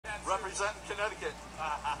representing Connecticut.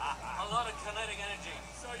 A lot of kinetic energy.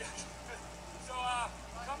 So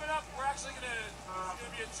coming up, we're actually gonna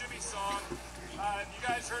be a Jimi song. You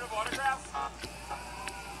guys heard of Autograph?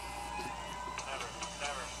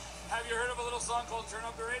 Never. Have you heard of a little song called Turn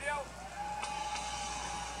Up the Radio?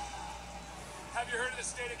 Have you heard of the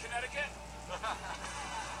state of Connecticut?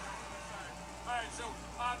 Alright, so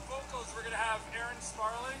on vocals we're gonna have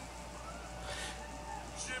Sparling,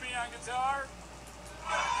 Jimi on guitar,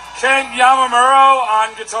 Ken Yamamuro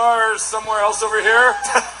on guitar somewhere else over here,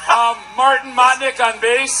 Montik on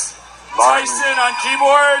bass, Tyson on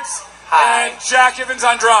keyboards, and Jack Evans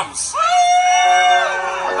on drums.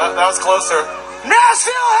 That was closer.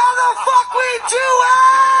 Nashville, how the fuck we do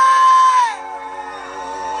it?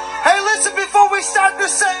 Hey, listen, before we start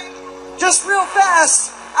this thing, just real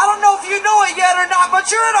fast, I don't know if you know it yet or not, but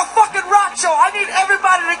you're in a fucking rock show. I need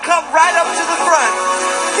everybody to come right up to the front.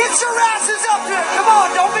 Get your asses up here. Come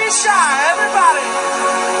on, don't be shy, everybody.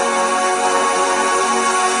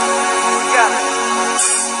 You got it.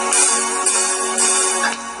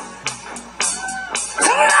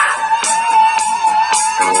 Turn it up!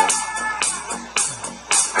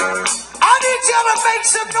 I need y'all to make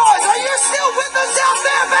some noise. Are you still with us out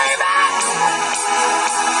there, baby?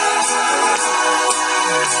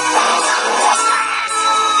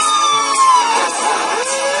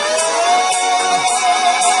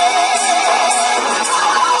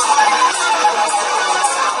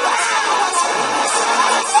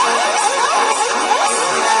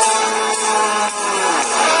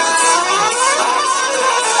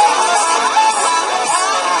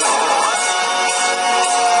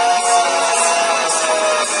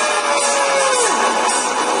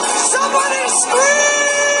 Somebody scream!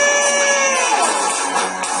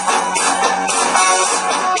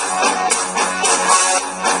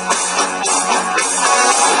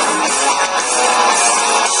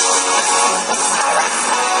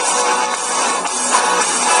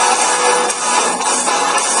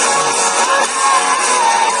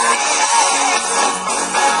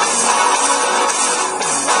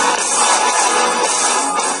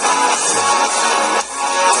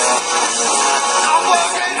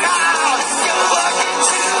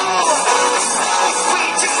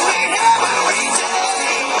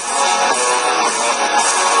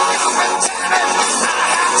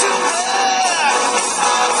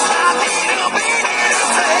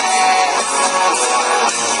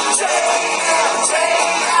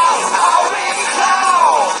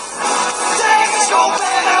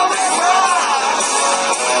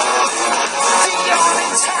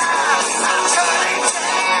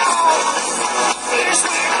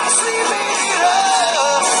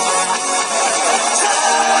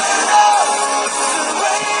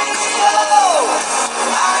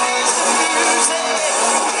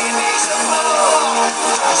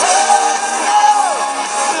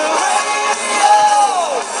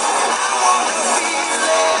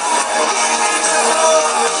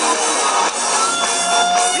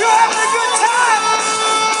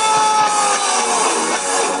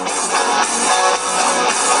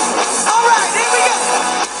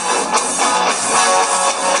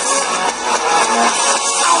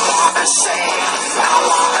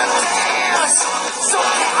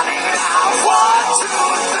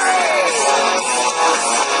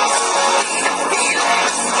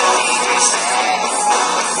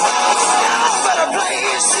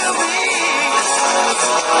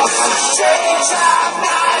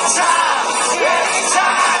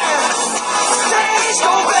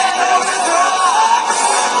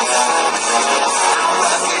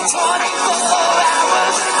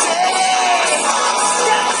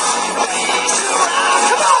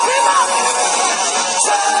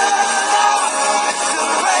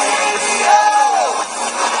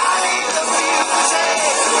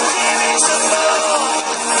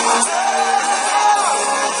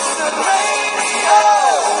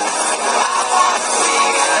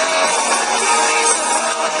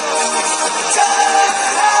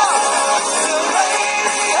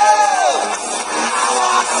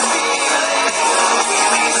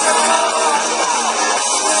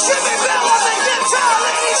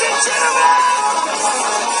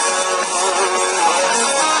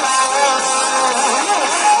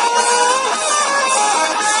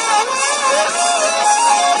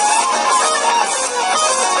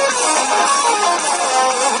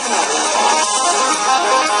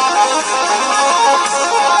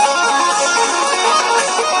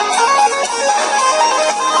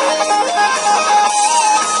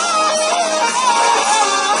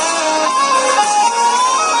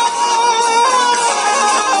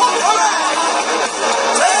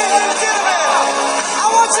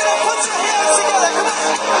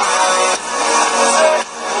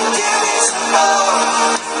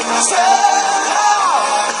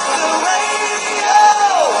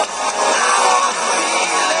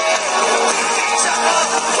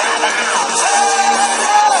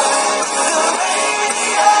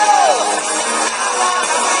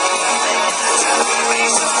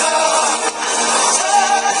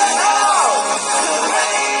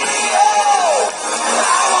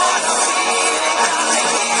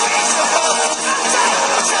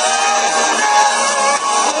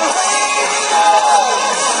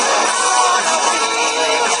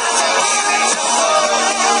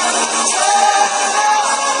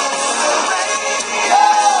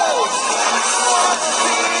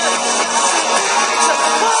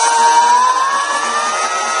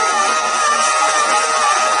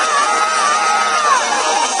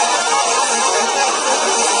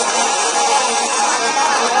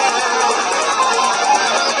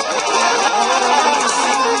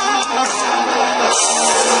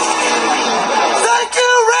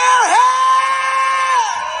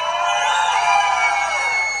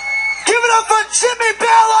 Jimi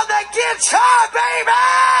Bell on the guitar, baby!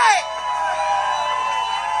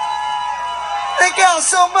 Thank y'all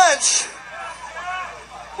so much.